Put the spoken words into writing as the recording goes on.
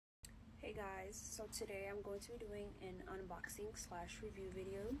guys, so today I'm going to be doing an unboxing slash review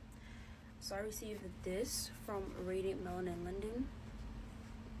video. So I received this from Radiant Melanin London.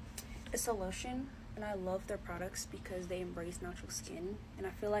 It's a lotion and I love their products because they embrace natural skin, and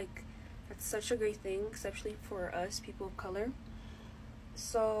I feel like that's such a great thing, especially for us people of color.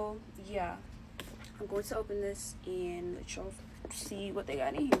 So yeah, I'm going to open this and let y'all see what they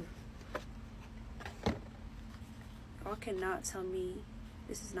got in here. Y'all cannot tell me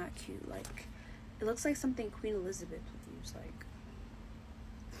this is not cute. Like, it looks like something Queen Elizabeth would use. Like,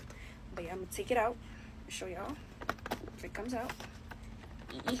 but yeah, I'm gonna take it out and show y'all if it comes out.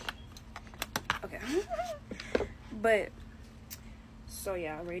 Okay. But so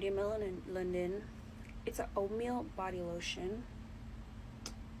yeah, Radiant Melanin London. It's an oatmeal body lotion,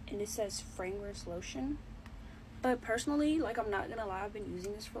 and it says fragrance lotion. But personally, like, I'm not gonna lie, I've been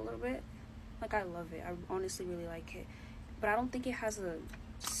using this for a little bit. Like, I love it. I honestly really like it, but I don't think it has a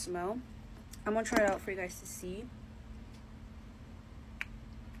smell. I'm gonna try it out for you guys to see.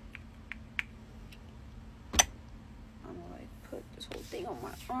 I'm gonna like put this whole thing on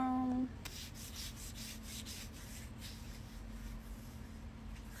my arm.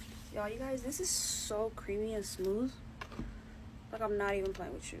 Y'all, you guys, this is so creamy and smooth. Like, I'm not even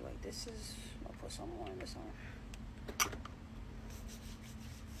playing with you. Like, this is, I'll put some more in this arm.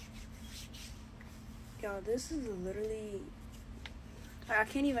 Y'all, this is literally, like, I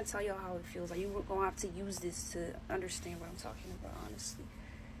can't even tell y'all how it feels. Like, you're gonna have to use this to understand what I'm talking about, honestly.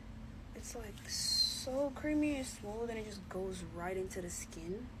 It's like so creamy and smooth, and it just goes right into the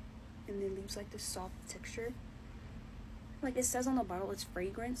skin and then leaves like this soft texture. Like, it says on the bottle it's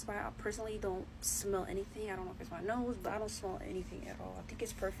fragrance, but I personally don't smell anything. I don't know if it's my nose, but I don't smell anything at all. I think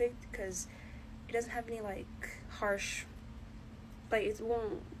it's perfect because it doesn't have any like harsh, like, it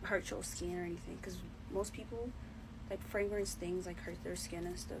won't hurt your skin or anything, because most people, like, fragrance things like hurt their skin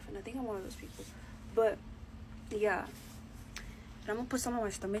and stuff, and I think I'm one of those people. But yeah, and I'm gonna put some on my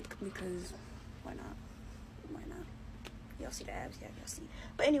stomach because why not? Why not? Y'all see the abs? Yeah, y'all see.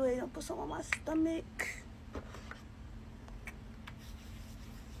 But anyway, I'll put some on my stomach.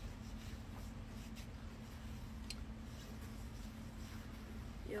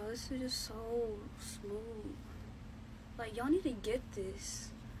 Yo, this is just so smooth. Like, y'all need to get this.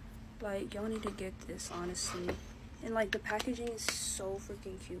 Like, y'all need to get this, honestly. And like, the packaging is so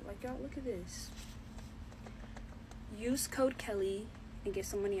freaking cute. Like, y'all, look at this. Use code Kelly and get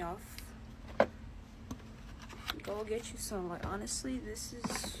some money off. Go get you some. Like, honestly, this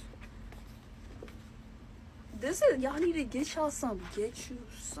is y'all need to get y'all some. Get you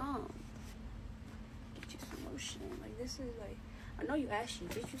some. Get you some lotion. Like, this is like, I know you asked you,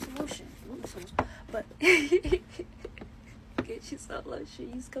 get you some lotion. But get you some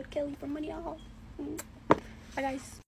lotion. Use code Kelly for money off. Bye guys.